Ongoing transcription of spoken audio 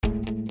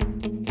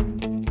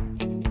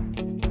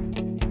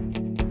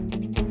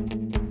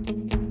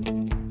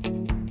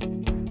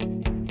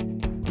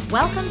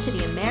Welcome to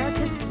the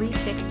Americas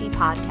 360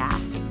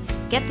 podcast.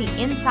 Get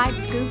the inside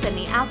scoop and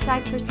the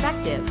outside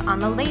perspective on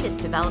the latest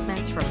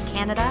developments from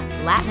Canada,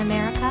 Latin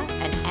America,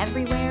 and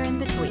everywhere in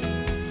between.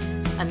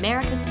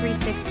 Americas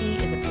 360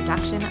 is a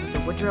production of the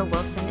Woodrow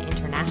Wilson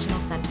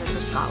International Center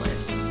for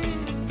Scholars.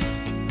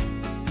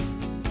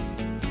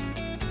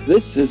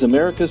 This is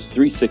Americas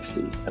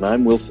 360, and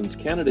I'm Wilson's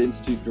Canada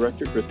Institute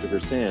Director, Christopher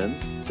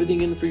Sands,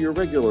 sitting in for your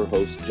regular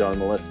host, John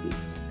Molesky.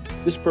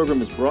 This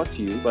program is brought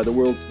to you by the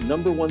world's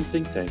 #1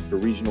 think tank for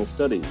regional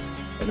studies,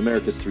 and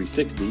Americas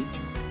 360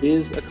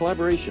 is a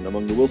collaboration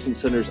among the Wilson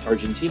Center's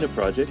Argentina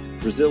Project,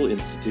 Brazil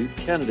Institute,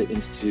 Canada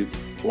Institute,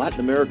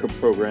 Latin America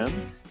Program,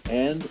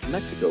 and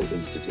Mexico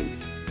Institute.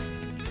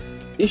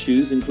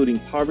 Issues including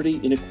poverty,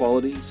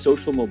 inequality,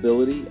 social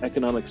mobility,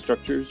 economic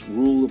structures,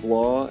 rule of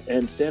law,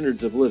 and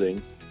standards of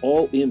living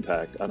all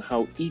impact on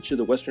how each of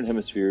the Western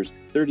Hemisphere's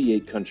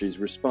 38 countries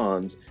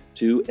responds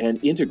to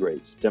and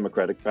integrates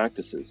democratic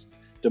practices.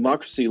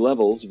 Democracy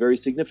levels vary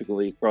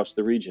significantly across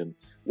the region,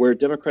 where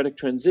democratic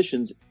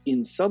transitions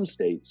in some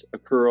states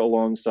occur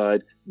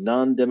alongside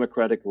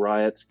non-democratic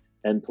riots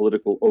and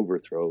political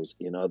overthrows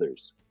in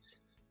others.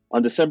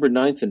 On December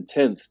 9th and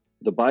 10th,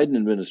 the Biden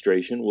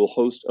administration will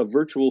host a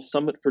virtual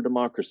Summit for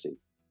Democracy,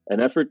 an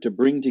effort to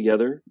bring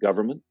together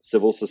government,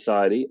 civil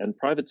society, and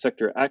private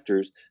sector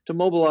actors to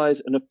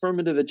mobilize an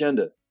affirmative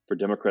agenda for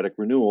democratic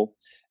renewal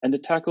and to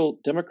tackle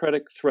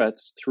democratic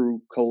threats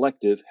through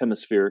collective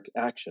hemispheric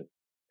action.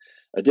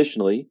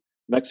 Additionally,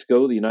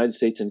 Mexico, the United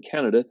States, and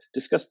Canada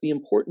discussed the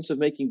importance of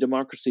making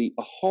democracy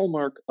a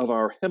hallmark of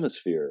our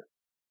hemisphere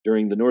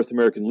during the North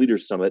American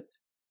Leaders Summit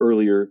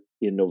earlier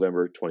in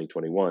November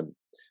 2021.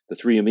 The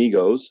three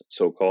amigos,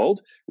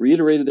 so-called,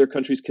 reiterated their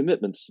countries'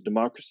 commitments to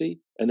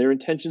democracy and their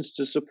intentions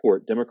to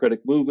support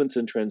democratic movements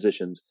and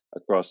transitions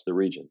across the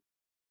region.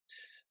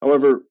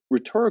 However,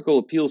 rhetorical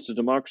appeals to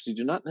democracy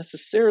do not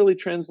necessarily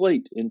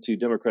translate into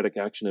democratic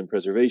action and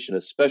preservation,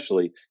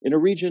 especially in a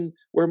region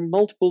where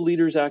multiple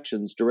leaders'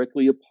 actions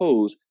directly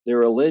oppose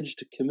their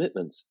alleged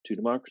commitments to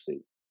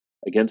democracy.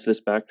 Against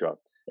this backdrop,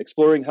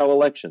 exploring how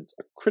elections,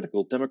 a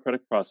critical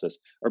democratic process,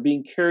 are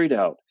being carried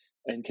out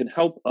and can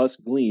help us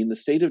glean the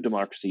state of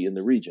democracy in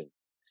the region.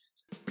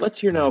 Let's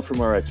hear now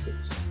from our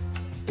experts.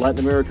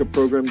 Latin America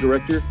Program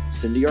Director,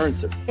 Cindy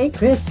Arnson. Hey,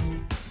 Chris.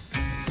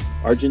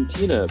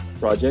 Argentina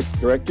Project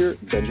Director,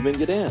 Benjamin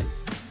Gadan.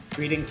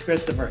 Greetings,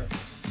 Christopher.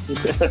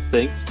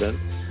 Thanks, Ben.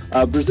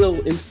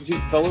 Brazil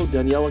Institute Fellow,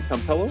 Daniela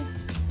Campello.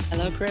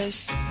 Hello,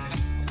 Chris.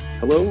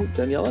 Hello,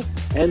 Daniela.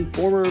 And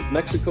former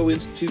Mexico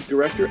Institute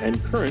Director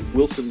and current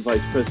Wilson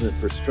Vice President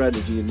for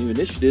Strategy and New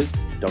Initiatives,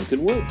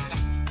 Duncan Wood.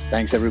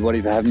 Thanks,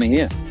 everybody, for having me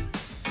here.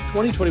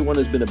 2021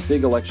 has been a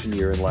big election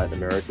year in Latin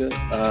America.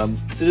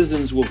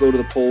 Citizens will go to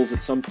the polls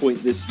at some point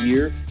this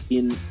year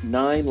in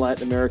 9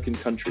 Latin American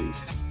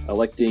countries,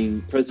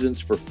 electing presidents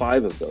for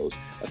 5 of those.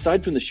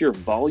 Aside from the sheer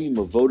volume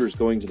of voters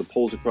going to the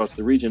polls across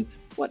the region,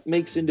 what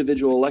makes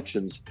individual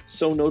elections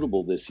so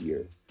notable this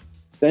year?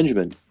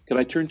 Benjamin, can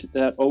I turn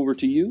that over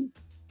to you?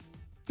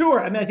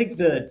 Sure. I think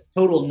the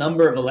total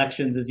number of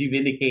elections, as you've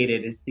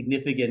indicated, is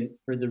significant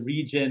for the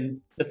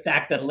region. The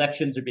fact that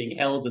elections are being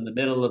held in the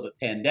middle of a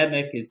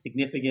pandemic is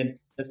significant.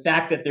 The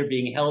fact that they're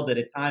being held at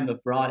a time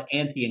of broad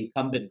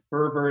anti-incumbent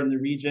fervor in the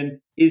region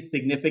is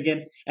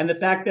significant. And the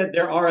fact that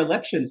there are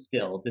elections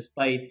still,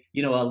 despite,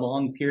 a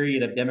long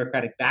period of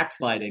democratic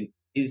backsliding,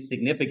 is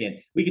significant.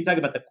 We could talk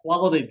about the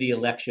quality of the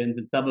elections,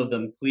 and some of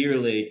them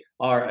clearly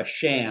are a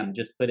sham,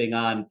 just putting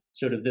on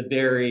sort of the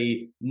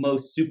very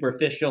most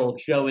superficial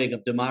showing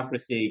of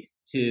democracy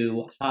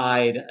to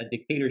hide a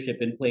dictatorship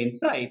in plain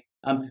sight.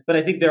 But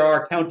I think there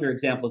are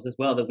counterexamples as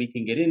well that we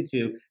can get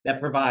into that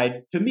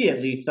provide, to me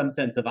at least, some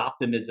sense of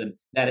optimism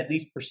that at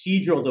least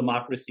procedural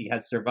democracy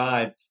has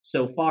survived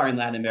so far in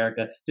Latin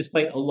America,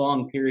 despite a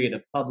long period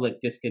of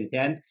public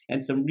discontent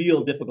and some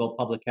real difficult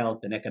public health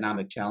and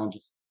economic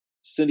challenges.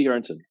 Cindy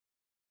Arnson.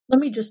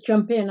 Let me just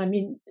jump in.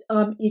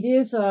 It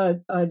is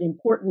an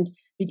important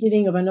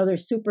beginning of another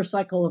super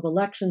cycle of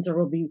elections. There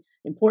will be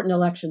important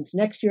elections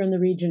next year in the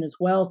region as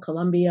well,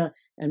 Colombia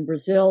and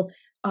Brazil.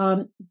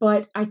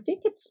 But I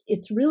think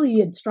it's really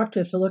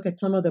instructive to look at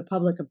some of the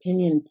public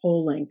opinion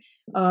polling.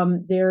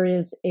 There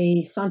is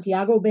a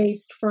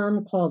Santiago-based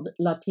firm called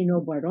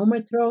Latino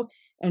Barometro,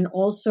 and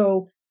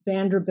also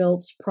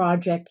Vanderbilt's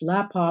project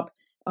LAPOP,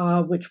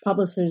 which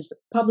publishes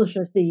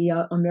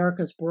the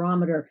Americas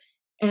Barometer.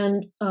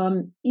 And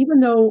even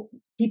though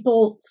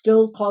people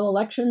still call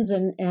elections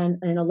and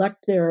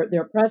elect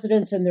their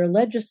presidents and their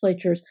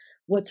legislatures,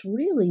 what's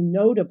really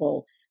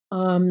notable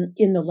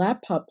in the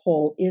LAPOP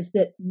poll is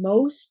that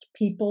most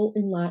people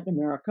in Latin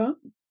America,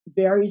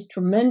 varies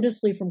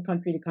tremendously from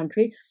country to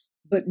country,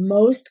 but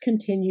most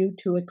continue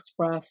to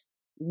express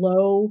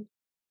low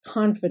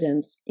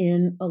confidence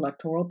in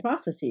electoral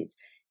processes.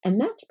 And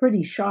that's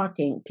pretty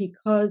shocking,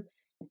 because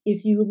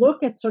if you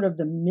look at sort of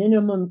the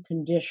minimum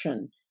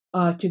condition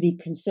to be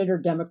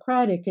considered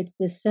democratic, it's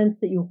this sense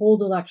that you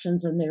hold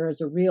elections and there is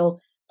a real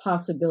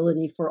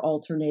possibility for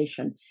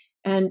alternation.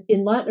 And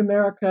in Latin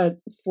America,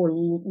 for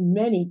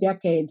many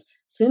decades,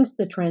 since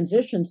the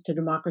transitions to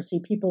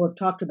democracy, people have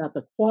talked about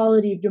the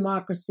quality of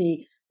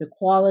democracy, the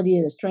quality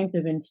of the strength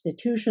of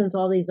institutions,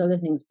 all these other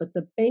things. But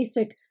the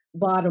basic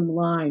bottom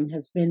line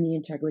has been the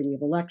integrity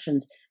of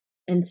elections.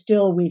 And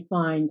still we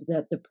find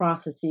that the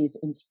processes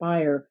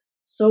inspire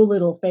so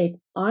little faith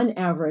on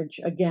average,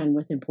 again,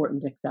 with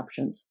important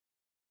exceptions.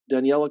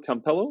 Daniela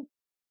Campello?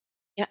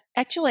 Yeah,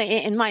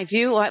 actually, in my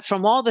view,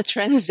 from all the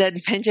trends that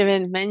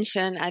Benjamin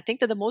mentioned, I think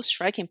that the most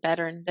striking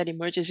pattern that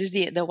emerges is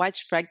the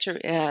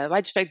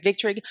widespread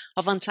victory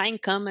of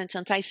anti-incumbents,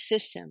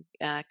 anti-system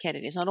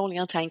candidates, not only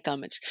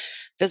anti-incumbents.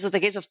 This is the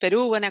case of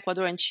Peru and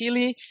Ecuador and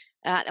Chile,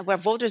 where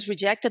voters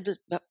rejected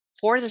the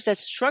forces that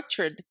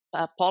structured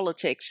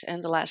politics in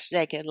the last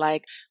decade,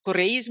 like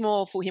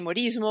Correísmo,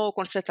 Fujimorismo,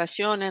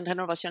 Concertación, and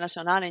Renovación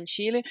Nacional in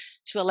Chile,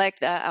 to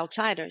elect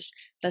outsiders.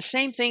 The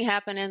same thing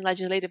happened in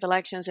legislative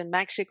elections in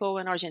Mexico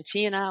and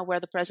Argentina,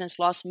 where the presidents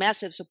lost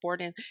massive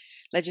support in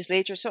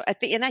legislature. So, I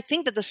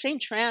think that the same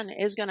trend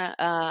is going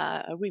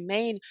to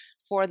remain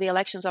for the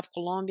elections of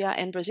Colombia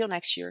and Brazil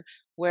next year,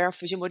 where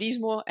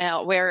Fujimorismo,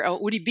 where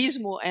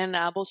Uribismo and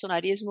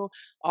Bolsonarismo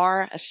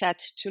are set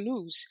to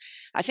lose.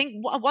 I think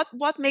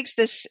what makes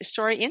this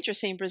story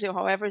interesting in Brazil,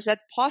 however, is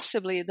that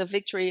possibly the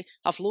victory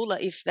of Lula,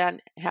 if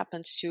that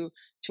happens to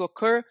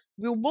occur,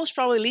 will most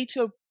probably lead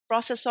to a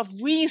process of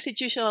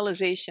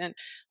reinstitutionalization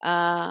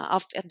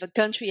of the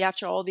country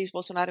after all these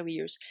Bolsonaro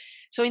years.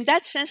 So in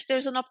that sense,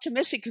 there's an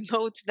optimistic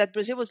note that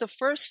Brazil was the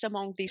first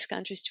among these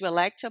countries to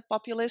elect a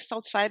populist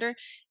outsider,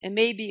 and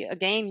maybe,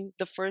 again,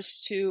 the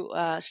first to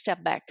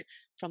step back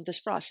from this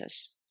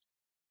process.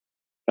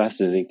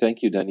 Fascinating.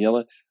 Thank you,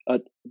 Daniela.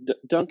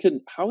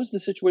 Duncan, how is the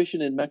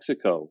situation in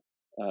Mexico?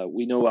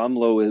 We know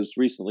AMLO is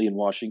recently in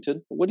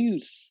Washington. What do you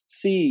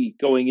see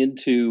going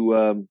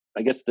into,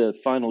 I guess, the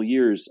final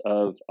years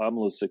of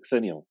AMLO's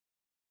sexennial?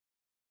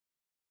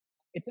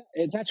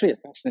 It's actually a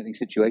fascinating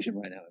situation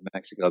right now in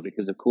Mexico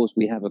because, of course,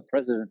 we have a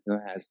president who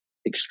has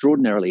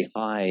extraordinarily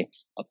high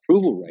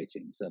approval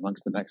ratings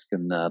amongst the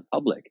Mexican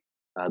public.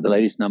 The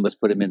latest numbers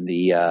put him in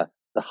the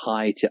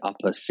high to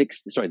upper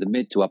 60s, the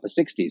mid to upper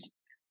 60s.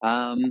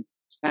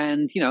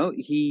 And you know,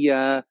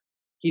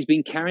 he's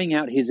been carrying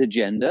out his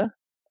agenda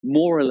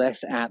more or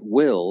less at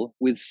will,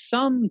 with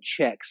some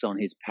checks on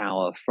his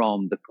power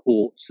from the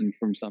courts and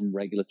from some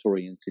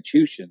regulatory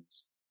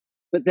institutions.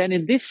 But then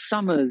in this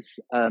summer's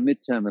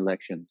midterm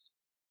elections,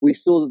 we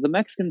saw that the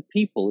Mexican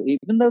people,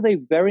 even though they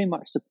very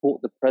much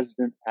support the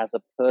president as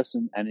a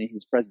person and in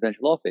his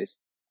presidential office,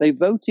 they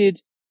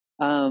voted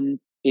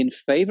in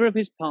favor of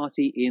his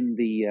party in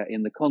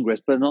the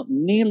Congress, but not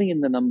nearly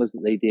in the numbers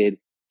that they did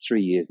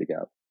 3 years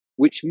ago,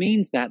 which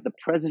means that the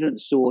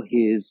president saw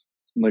his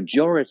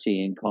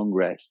majority in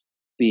Congress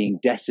being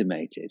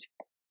decimated.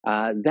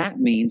 That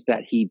means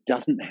that he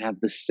doesn't have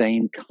the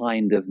same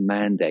kind of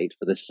mandate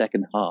for the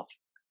second half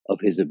of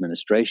his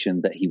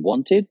administration that he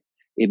wanted.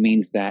 It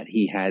means that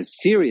he has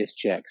serious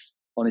checks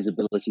on his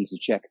ability to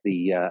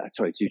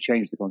to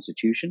change the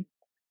constitution.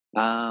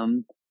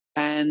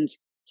 And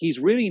he's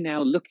really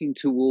now looking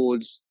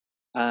towards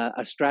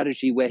a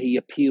strategy where he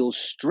appeals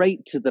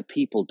straight to the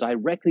people,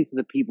 directly to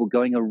the people,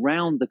 going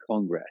around the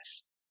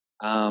Congress.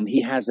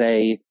 He has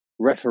a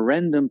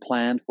referendum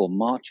planned for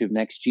March of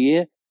next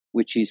year,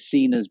 which is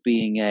seen as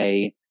being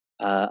a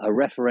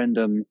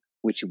referendum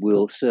which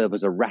will serve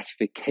as a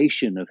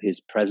ratification of his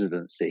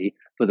presidency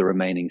for the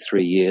remaining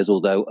 3 years,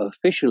 although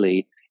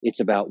officially it's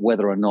about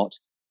whether or not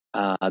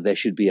there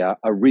should be a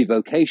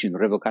revocation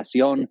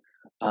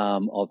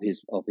of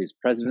his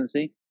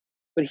presidency.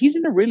 But he's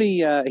in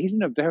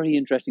a very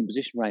interesting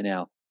position right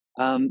now.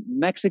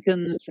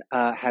 Mexicans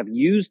have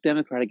used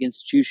democratic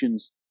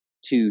institutions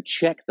to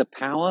check the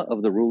power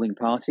of the ruling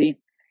party,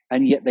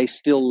 and yet they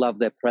still love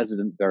their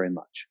president very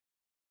much.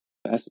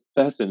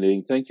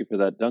 Fascinating. Thank you for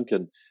that,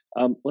 Duncan.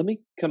 Let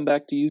me come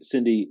back to you,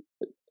 Cindy.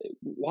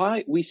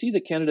 Why we see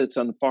the candidates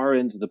on far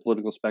ends of the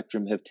political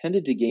spectrum have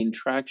tended to gain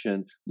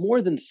traction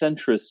more than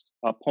centrist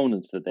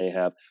opponents that they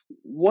have.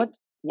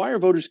 Why are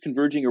voters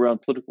converging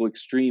around political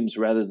extremes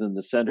rather than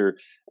the center?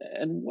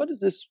 And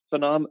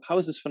how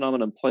is this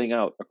phenomenon playing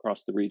out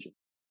across the region?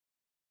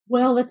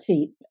 Well, let's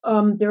see.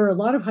 There are a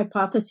lot of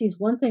hypotheses.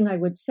 One thing I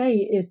would say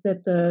is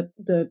that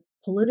the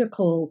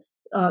political,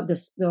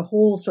 the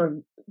whole sort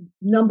of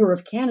number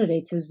of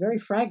candidates is very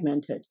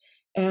fragmented.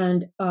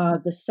 And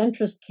the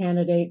centrist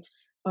candidates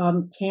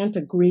can't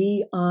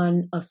agree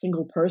on a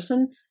single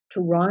person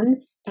to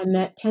run, and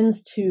that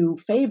tends to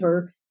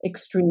favor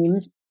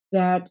extremes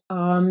that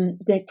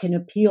can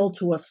appeal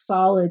to a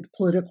solid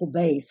political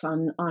base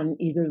on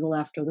either the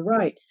left or the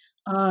right.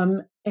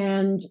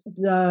 And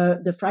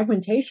the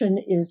fragmentation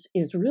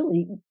is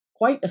really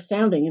quite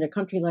astounding. In a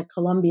country like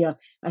Colombia,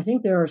 I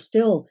think there are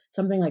still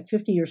something like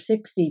 50 or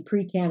 60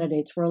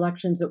 pre-candidates for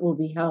elections that will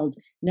be held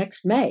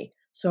next May.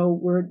 So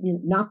we're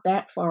not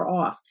that far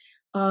off.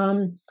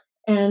 And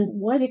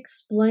what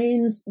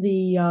explains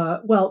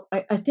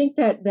I think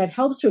that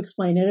helps to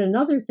explain it.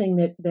 Another thing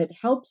that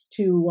helps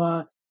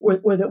to,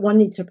 or that one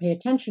needs to pay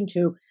attention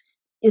to,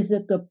 is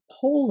that the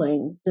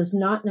polling does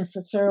not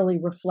necessarily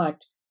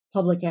reflect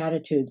public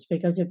attitudes.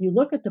 Because if you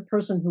look at the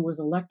person who was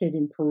elected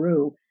in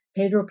Peru,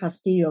 Pedro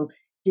Castillo,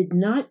 did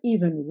not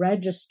even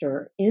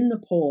register in the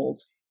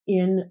polls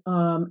in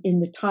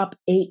the top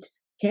 8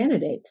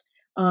 candidates.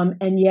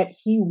 And yet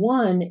he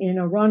won in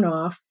a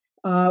runoff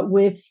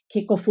with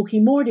Keiko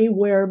Fujimori,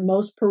 where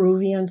most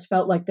Peruvians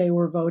felt like they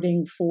were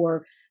voting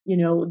for,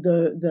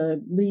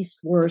 the least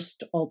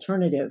worst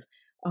alternative.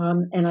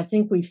 And I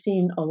think we've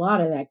seen a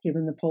lot of that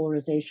given the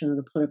polarization of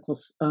the political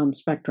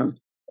spectrum.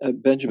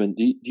 Benjamin,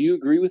 do you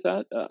agree with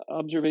that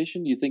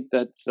observation? Do you think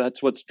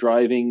that's what's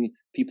driving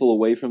people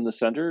away from the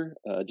center,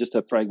 just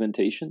a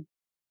fragmentation?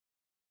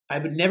 I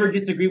would never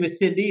disagree with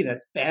Cindy.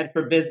 That's bad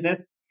for business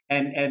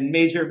and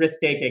major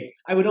risk-taking.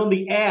 I would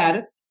only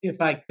add,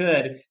 if I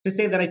could, to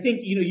say that I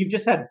think, you've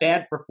just had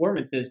bad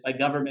performances by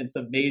governments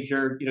of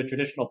major,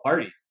 traditional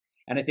parties.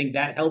 And I think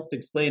that helps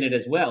explain it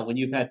as well. When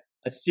you've had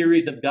a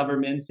series of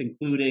governments,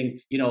 including,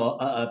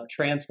 a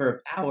transfer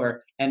of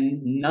power, and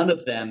none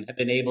of them have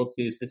been able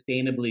to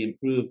sustainably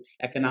improve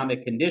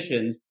economic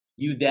conditions,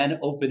 you then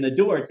open the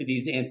door to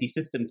these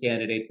anti-system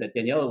candidates that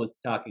Daniela was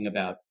talking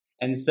about.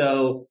 And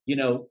so,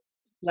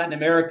 Latin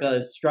America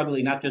is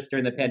struggling not just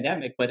during the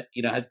pandemic, but,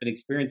 has been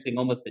experiencing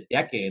almost a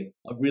decade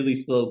of really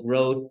slow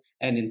growth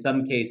and in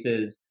some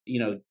cases,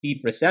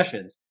 deep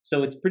recessions.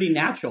 So it's pretty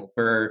natural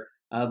for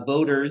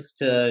voters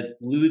to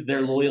lose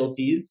their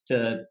loyalties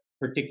to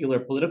particular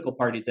political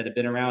parties that have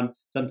been around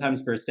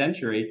sometimes for a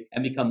century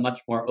and become much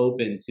more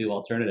open to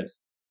alternatives.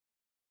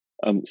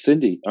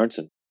 Cindy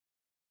Arntzen.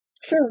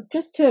 Sure.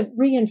 Just to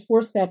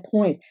reinforce that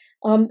point,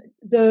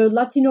 the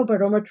Latino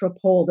Barometer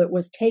poll that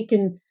was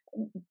taken,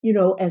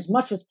 as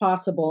much as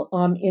possible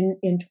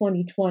in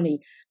 2020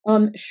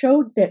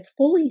 showed that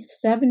fully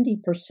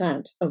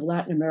 70% of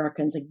Latin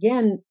Americans,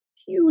 again,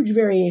 huge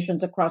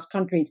variations across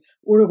countries,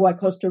 Uruguay,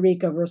 Costa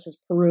Rica versus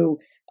Peru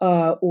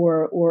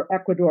or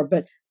Ecuador,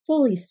 but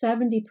fully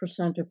 70%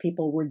 of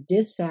people were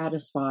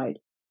dissatisfied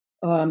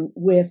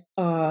with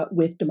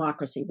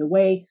democracy, the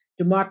way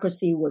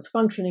democracy was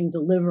functioning,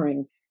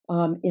 delivering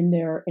in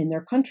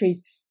their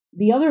countries.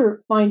 The other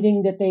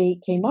finding that they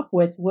came up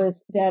with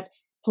was that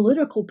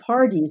political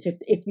parties,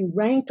 if you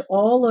ranked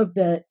all of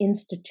the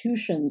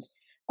institutions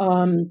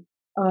and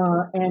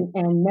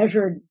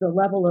measured the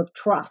level of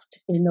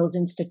trust in those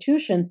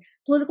institutions,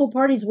 political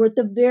parties were at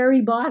the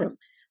very bottom,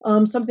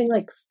 something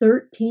like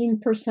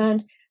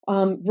 13%,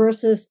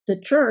 versus the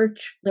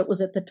church that was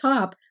at the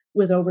top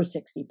with over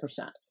 60%.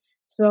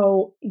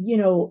 So,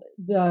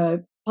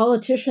 the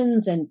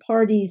politicians and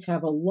parties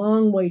have a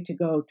long way to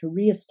go to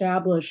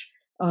reestablish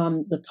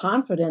the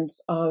confidence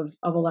of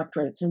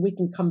electorates. And we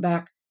can come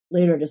back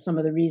later to some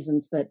of the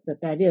reasons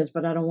that is,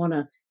 but I don't want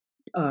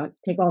to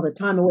take all the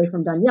time away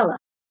from Daniela.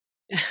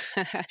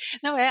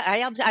 No,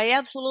 I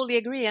absolutely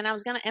agree. And I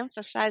was going to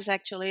emphasize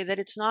actually that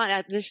it's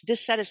not this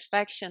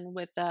dissatisfaction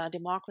with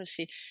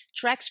democracy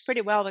tracks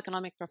pretty well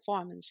economic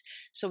performance.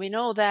 So we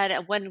know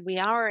that when we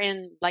are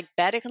in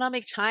bad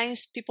economic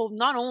times, people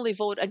not only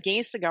vote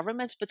against the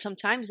governments, but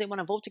sometimes they want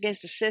to vote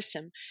against the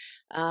system.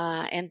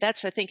 And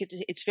that's, I think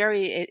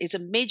it's a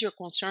major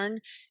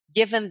concern,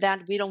 given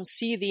that we don't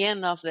see the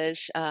end of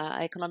this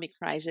economic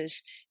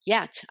crisis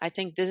yet. I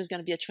think this is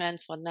going to be a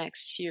trend for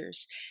next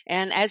years.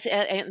 And as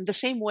in the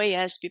same way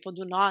as people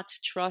do not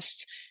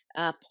trust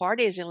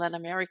parties in Latin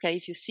America,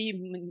 if you see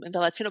the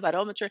Latino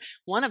Barometer,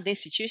 one of the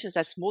institutions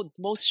that's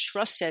most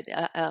trusted,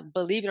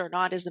 believe it or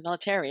not, is the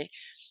military.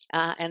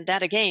 And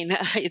that, again,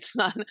 it's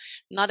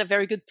not a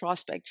very good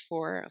prospect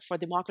for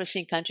democracy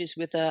in countries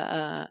with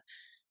a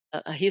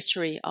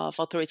history of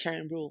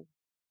authoritarian rule.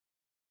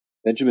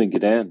 Benjamin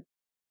Gadan.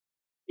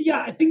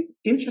 Yeah, I think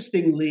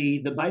interestingly,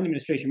 the Biden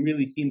administration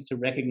really seems to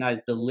recognize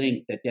the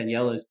link that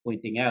Daniela is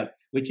pointing out,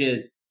 which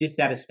is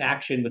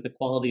dissatisfaction with the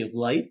quality of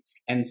life.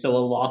 And so a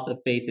loss of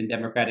faith in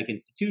democratic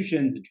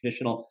institutions and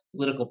traditional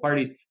political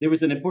parties. There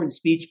was an important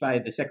speech by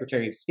the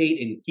Secretary of State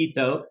in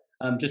Quito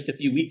just a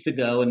few weeks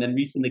ago, and then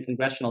recently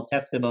congressional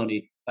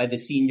testimony by the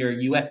senior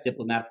U.S.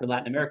 diplomat for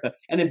Latin America.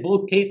 And in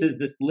both cases,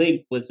 this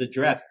link was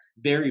addressed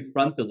very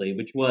frontally,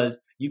 which was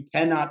you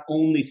cannot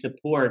only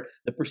support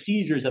the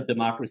procedures of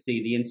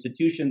democracy, the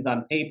institutions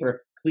on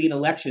paper, clean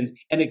elections,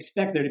 and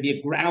expect there to be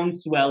a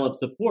groundswell of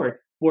support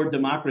for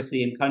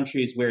democracy in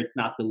countries where it's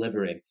not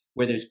delivering,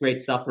 where there's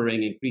great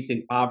suffering,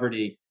 increasing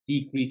poverty,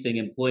 decreasing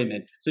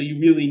employment. So you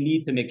really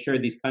need to make sure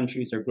these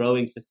countries are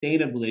growing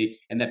sustainably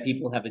and that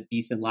people have a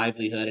decent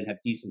livelihood and have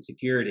decent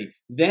security.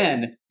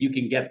 Then you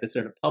can get the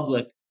sort of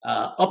public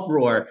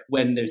uproar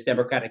when there's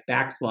democratic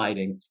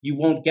backsliding. You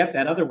won't get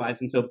that otherwise.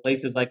 And so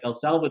places like El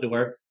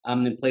Salvador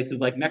and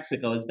places like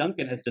Mexico, as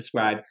Duncan has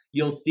described,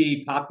 you'll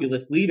see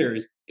populist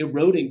leaders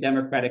eroding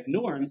democratic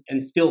norms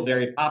and still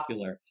very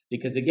popular.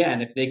 Because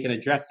again, if they can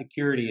address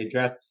security,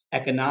 address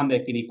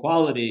economic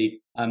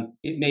inequality,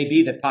 it may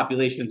be that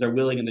populations are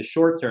willing in the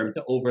short term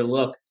to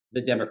overlook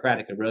the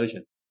democratic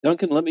erosion.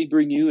 Duncan, let me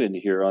bring you in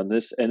here on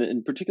this. And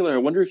in particular, I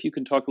wonder if you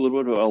can talk a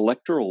little bit about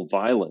electoral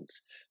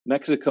violence.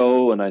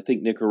 Mexico and I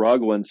think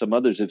Nicaragua and some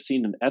others have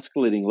seen an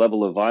escalating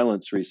level of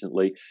violence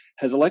recently.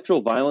 Has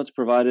electoral violence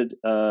provided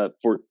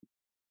for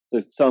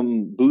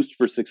some boost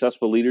for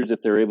successful leaders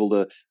if they're able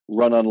to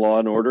run on law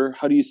and order?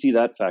 How do you see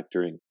that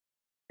factoring?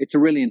 It's a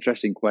really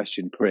interesting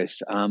question,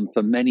 Chris.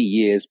 For many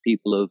years,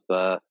 people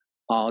have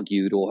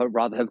argued, or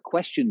rather have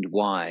questioned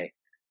why,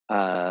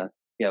 the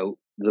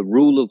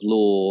rule of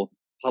law,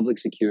 public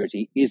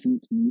security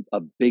isn't a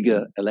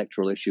bigger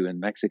electoral issue in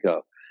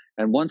Mexico.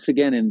 And once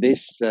again, in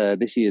this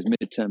year's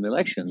midterm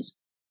elections,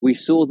 we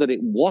saw that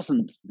it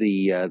wasn't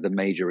the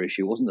major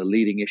issue, wasn't the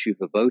leading issue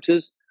for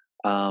voters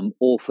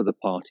or for the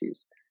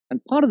parties.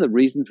 And part of the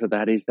reason for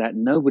that is that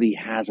nobody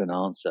has an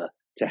answer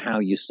to how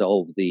you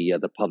solve the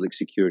public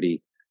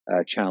security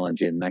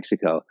challenge in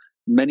Mexico.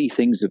 Many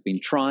things have been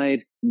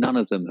tried, none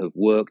of them have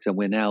worked, and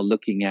we're now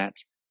looking at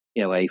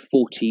a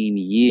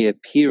 14-year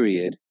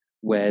period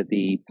where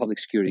the public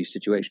security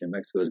situation in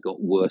Mexico has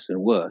got worse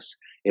and worse.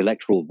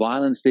 Electoral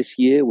violence this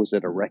year was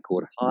at a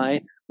record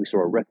high. We saw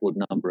a record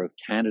number of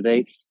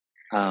candidates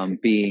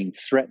being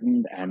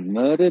threatened and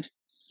murdered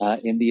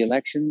in the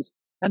elections.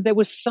 And there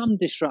was some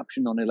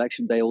disruption on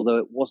election day, although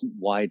it wasn't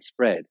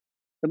widespread.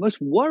 The most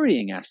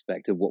worrying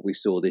aspect of what we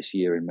saw this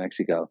year in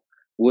Mexico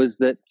was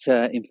that,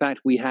 in fact,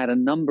 we had a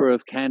number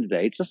of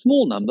candidates, a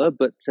small number,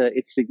 but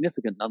it's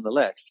significant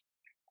nonetheless,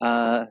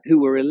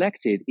 who were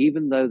elected,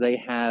 even though they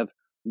have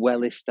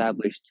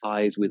well-established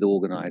ties with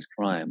organized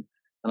crime.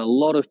 And a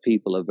lot of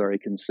people are very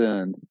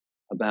concerned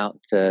about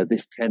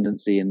this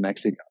tendency in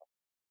Mexico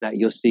that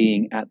you're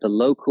seeing at the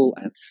local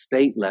and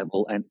state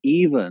level, and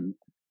even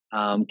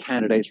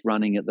candidates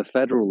running at the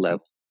federal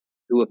level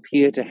who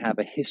appear to have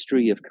a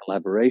history of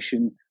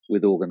collaboration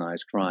with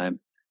organized crime.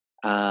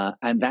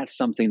 And that's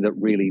something that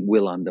really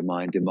will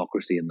undermine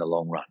democracy in the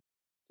long run.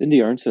 Cindy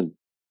Arnson.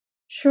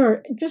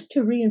 Sure. Just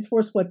to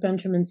reinforce what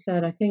Benjamin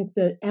said, I think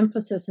the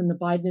emphasis in the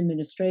Biden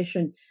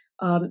administration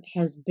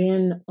has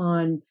been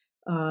on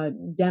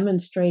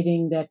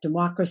demonstrating that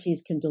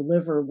democracies can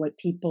deliver what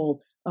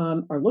people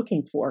are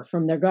looking for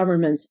from their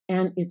governments.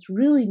 And it's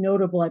really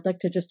notable. I'd like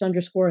to just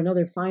underscore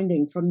another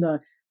finding from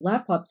the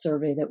LAPUP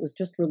survey that was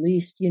just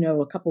released,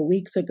 a couple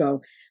weeks ago.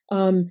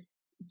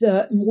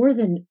 The more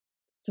than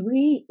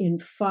 3 in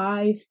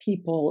 5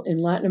 people in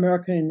Latin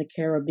America and the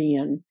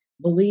Caribbean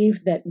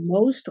believe that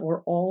most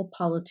or all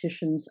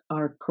politicians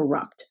are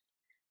corrupt.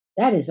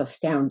 That is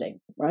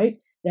astounding, right?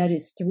 That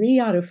is 3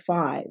 out of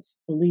 5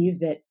 believe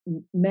that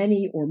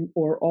many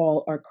or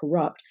all are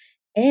corrupt.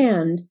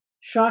 And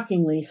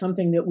shockingly,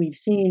 something that we've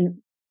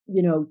seen,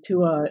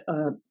 to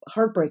a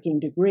heartbreaking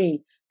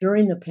degree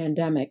during the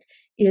pandemic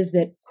is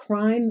that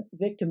crime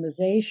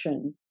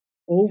victimization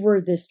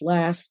over this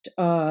last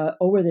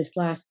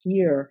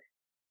year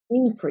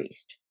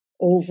increased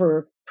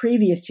over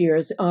previous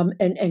years,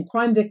 and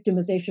crime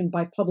victimization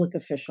by public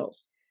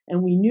officials.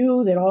 And we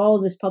knew that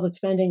all this public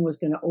spending was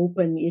going to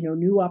open,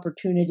 new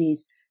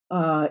opportunities,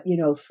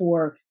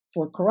 for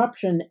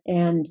corruption,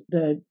 and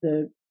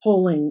the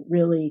polling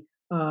really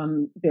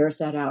bears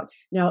that out.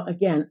 Now,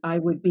 again, I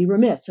would be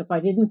remiss if I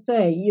didn't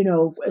say,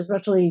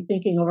 especially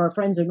thinking of our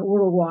friends in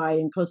Uruguay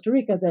and Costa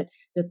Rica, that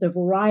the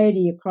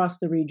variety across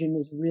the region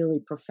is really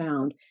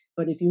profound.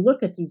 But if you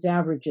look at these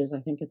averages,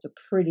 I think it's a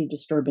pretty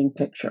disturbing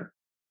picture.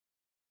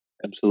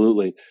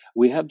 Absolutely.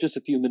 We have just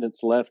a few minutes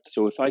left,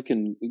 so if I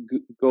can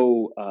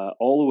go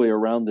all the way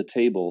around the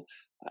table,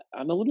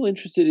 I'm a little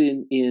interested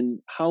in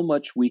how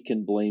much we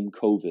can blame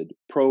COVID,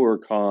 pro or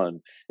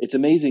con. It's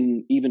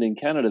amazing, even in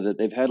Canada, that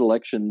they've had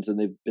elections and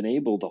they've been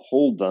able to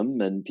hold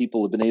them and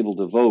people have been able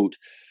to vote.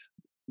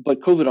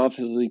 But COVID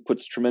obviously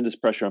puts tremendous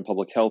pressure on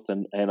public health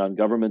and on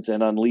governments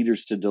and on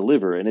leaders to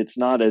deliver. And it's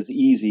not as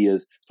easy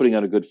as putting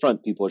on a good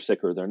front. People are sick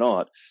or they're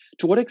not.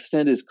 To what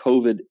extent is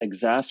COVID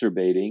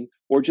exacerbating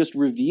or just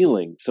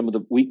revealing some of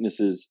the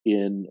weaknesses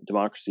in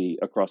democracy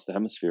across the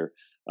hemisphere?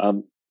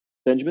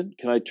 Benjamin,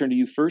 can I turn to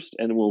you first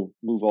and we'll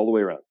move all the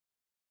way around?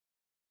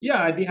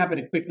 Yeah, I'd be happy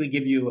to quickly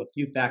give you a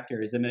few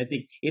factors. I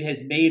think it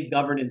has made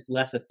governance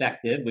less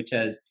effective, which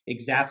has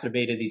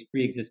exacerbated these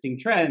pre-existing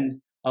trends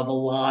of a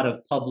lot of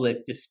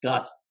public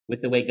disgust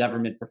with the way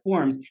government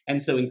performs,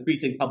 and so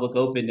increasing public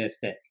openness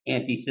to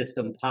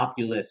anti-system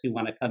populists who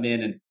want to come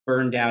in and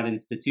burn down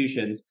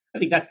institutions. I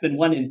think that's been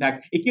one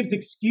impact. It gives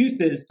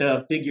excuses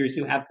to figures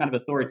who have kind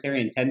of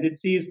authoritarian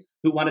tendencies,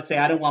 who want to say,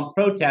 I don't want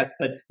protests,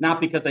 but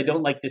not because I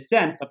don't like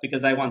dissent, but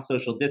because I want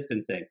social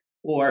distancing.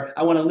 Or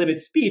I want to limit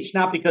speech,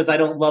 not because I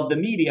don't love the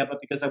media, but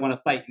because I want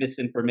to fight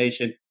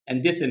misinformation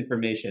and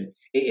disinformation.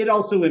 It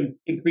also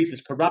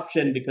increases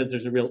corruption because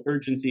there's a real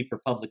urgency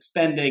for public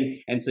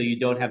spending, and so you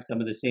don't have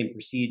some of the same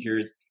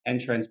procedures and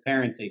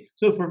transparency.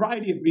 So for a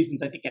variety of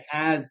reasons, I think it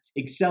has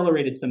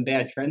accelerated some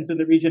bad trends in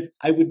the region.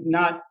 I would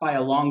not by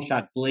a long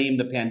shot blame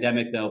the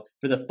pandemic, though,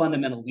 for the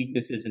fundamental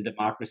weaknesses in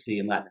democracy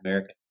in Latin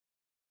America.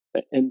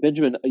 And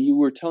Benjamin, you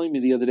were telling me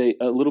the other day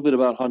a little bit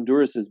about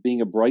Honduras as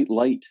being a bright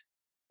light.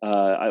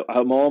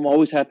 I'm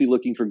always happy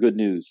looking for good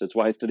news. That's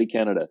why I study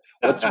Canada.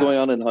 What's going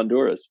on in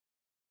Honduras?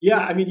 Yeah,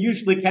 I mean,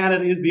 usually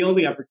Canada is the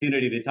only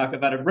opportunity to talk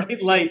about a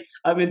bright light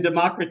in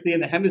democracy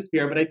in the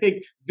hemisphere. But I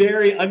think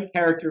very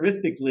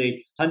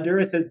uncharacteristically,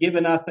 Honduras has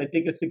given us, I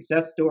think, a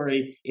success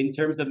story in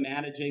terms of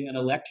managing an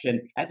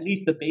election, at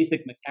least the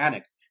basic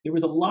mechanics. There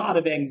was a lot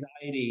of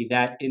anxiety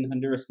that in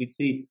Honduras we'd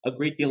see a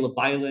great deal of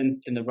violence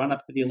in the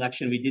run-up to the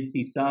election. We did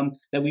see some,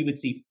 that we would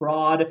see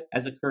fraud,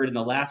 as occurred in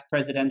the last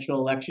presidential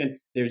election.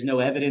 There's no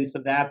evidence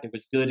of that. There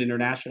was good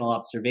international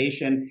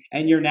observation.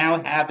 And you're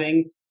now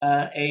having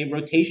a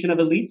rotation of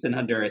elites in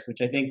Honduras,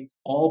 which I think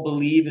all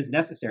believe is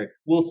necessary.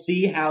 We'll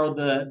see how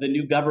the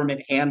new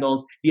government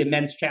handles the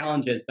immense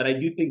challenges. But I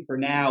do think for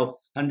now,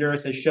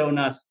 Honduras has shown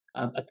us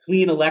a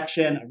clean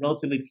election, a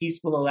relatively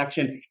peaceful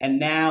election, and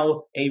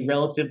now a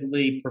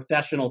relatively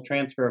professional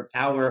transfer of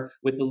power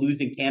with the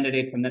losing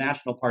candidate from the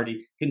National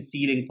Party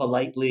conceding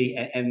politely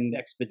and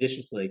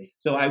expeditiously.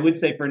 So I would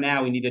say for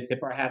now, we need to tip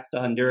our hats to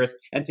Honduras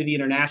and to the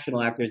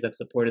international actors that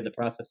supported the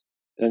process.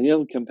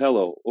 Danielle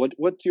Campello,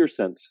 what's your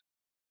sense?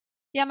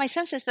 Yeah, my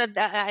sense is that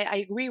I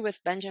agree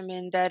with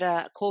Benjamin that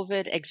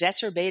COVID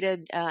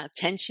exacerbated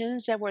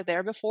tensions that were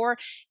there before.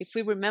 If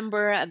we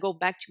remember, going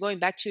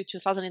back to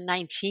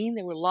 2019,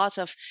 there were lots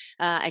of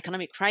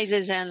economic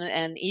crises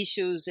and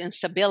issues,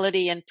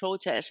 instability and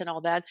protests and all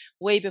that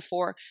way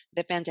before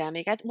the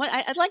pandemic. I'd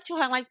like to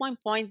highlight one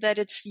point that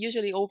it's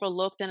usually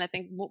overlooked, and I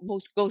think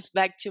most goes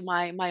back to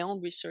my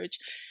own research.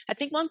 I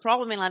think one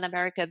problem in Latin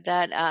America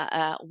that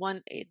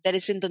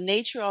is in the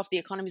nature of the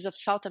economies of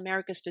South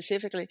America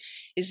specifically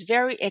is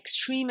very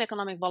extreme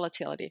economic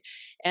volatility.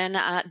 And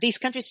these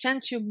countries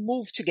tend to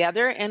move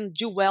together and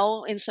do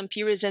well in some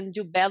periods and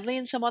do badly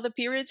in some other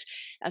periods.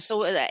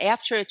 So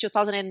after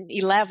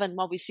 2011,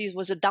 what we see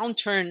was a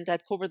downturn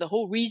that covered the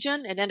whole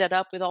region and ended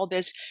up with all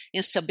this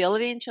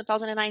instability in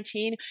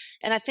 2019.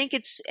 And I think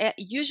it's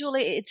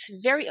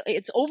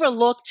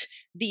overlooked,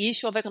 the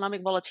issue of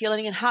economic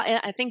volatility, and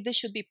I think this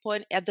should be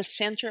put at the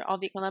center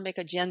of the economic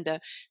agenda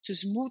to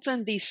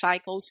smoothen these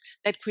cycles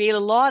that create a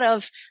lot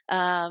of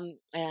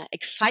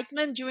excitement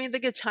during the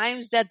good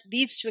times that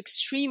leads to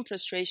extreme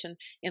frustration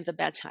in the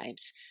bad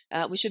times.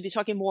 We should be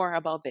talking more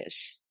about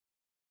this.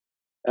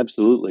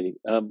 Absolutely.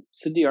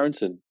 Cindy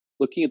Arnson,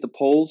 looking at the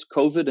polls,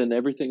 COVID and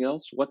everything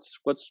else,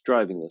 what's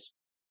driving this?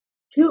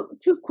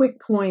 Two quick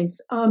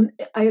points.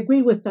 I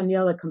agree with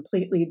Daniela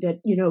completely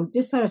that,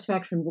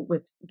 dissatisfaction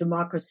with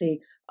democracy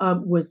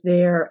was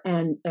there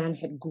and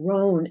had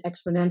grown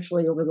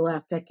exponentially over the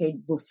last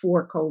decade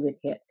before COVID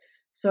hit.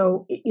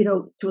 So,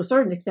 to a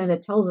certain extent,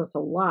 it tells us a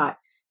lot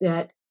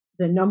that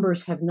the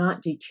numbers have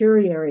not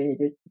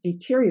deteriorated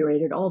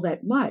all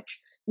that much,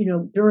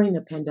 during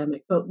the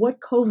pandemic. But what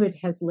COVID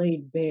has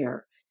laid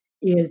bare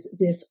is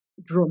this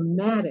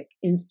dramatic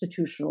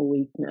institutional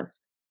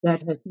weakness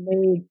that has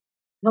made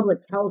public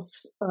health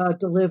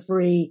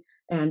delivery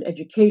and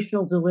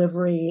educational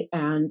delivery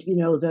and,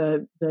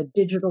 the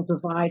digital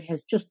divide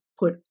has just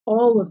put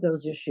all of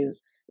those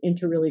issues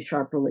into really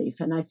sharp relief.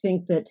 And I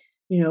think that,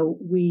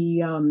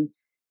 we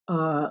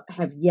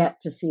have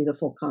yet to see the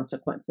full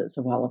consequences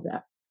of all of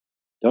that.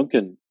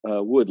 Duncan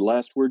Wood,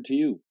 last word to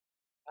you.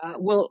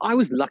 Well, I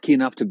was lucky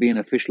enough to be an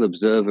official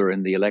observer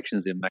in the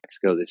elections in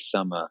Mexico this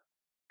summer.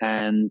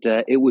 And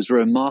it was a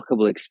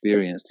remarkable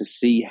experience to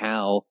see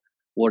how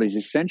what is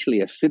essentially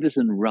a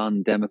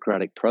citizen-run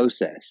democratic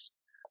process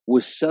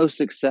was so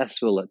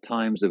successful at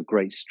times of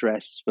great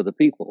stress for the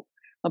people.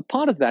 And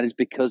part of that is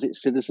because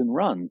it's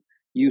citizen-run.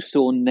 You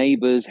saw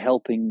neighbors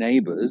helping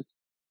neighbors.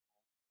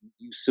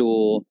 You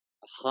saw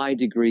a high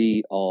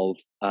degree of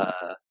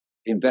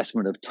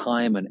investment of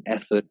time and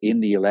effort in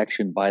the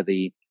election by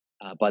the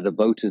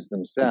voters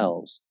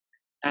themselves.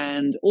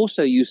 And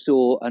also you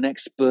saw an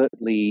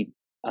expertly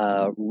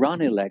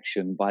run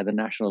election by the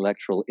National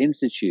Electoral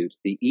Institute,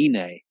 the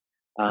INE,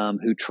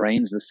 who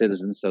trains the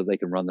citizens so they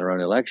can run their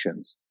own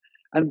elections.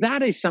 And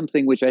that is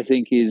something which I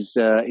think is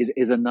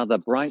another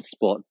bright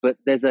spot, but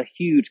there's a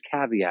huge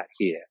caveat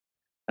here.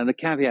 And the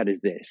caveat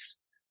is this: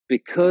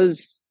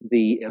 because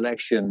the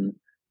election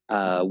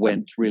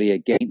went really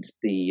against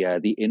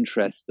the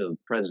interest of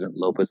President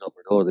López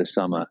Obrador this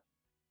summer,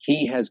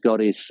 he has got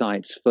his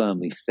sights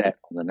firmly set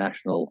on the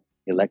National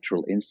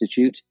Electoral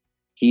Institute.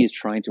 He is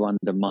trying to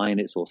undermine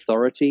its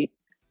authority.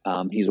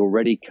 He's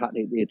already cut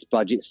its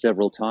budget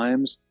several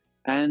times.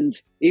 And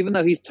even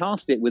though he's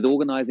tasked it with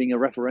organizing a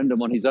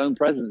referendum on his own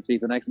presidency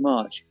for next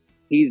March,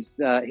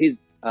 his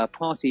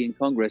party in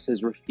Congress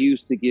has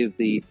refused to give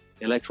the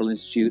Electoral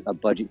Institute a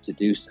budget to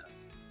do so.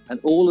 And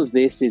all of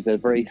this is a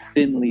very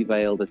thinly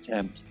veiled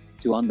attempt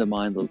to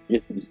undermine the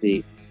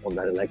legitimacy of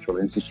that Electoral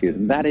Institute.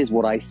 And that is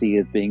what I see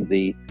as being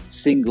the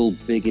single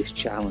biggest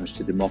challenge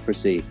to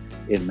democracy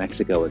in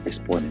Mexico at this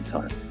point in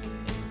time.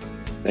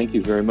 Thank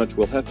you very much.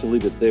 We'll have to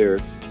leave it there.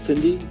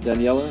 Cindy,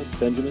 Daniela,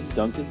 Benjamin,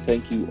 Duncan,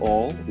 thank you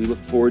all. We look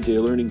forward to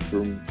learning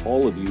from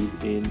all of you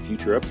in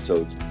future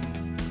episodes.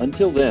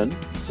 Until then,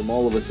 from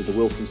all of us at the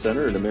Wilson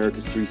Center and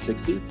Americas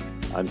 360,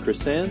 I'm Chris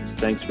Sands.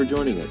 Thanks for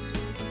joining us.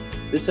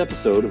 This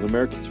episode of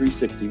Americas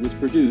 360 was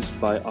produced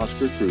by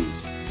Oscar Cruz,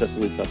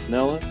 Cecily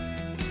Fasanella,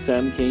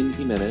 Sam Kane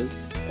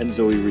Jimenez, and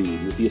Zoe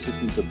Reed, with the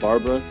assistance of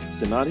Barbara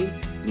Sinati,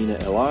 Nina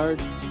Elard,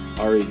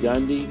 Ari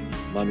Gandhi,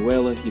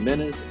 Manuela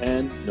Jimenez,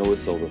 and Noah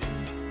Silverman.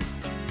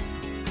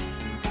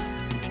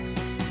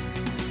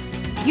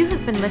 You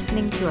have been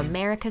listening to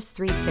America's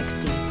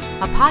 360,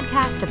 a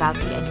podcast about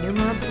the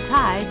innumerable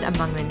ties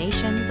among the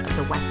nations of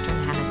the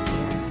Western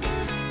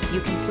Hemisphere. You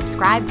can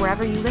subscribe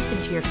wherever you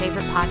listen to your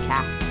favorite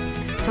podcasts.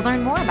 To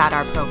learn more about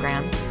our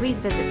programs, please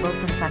visit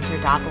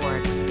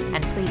wilsoncenter.org.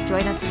 And please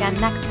join us again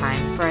next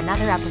time for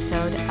another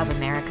episode of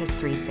America's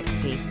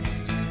 360.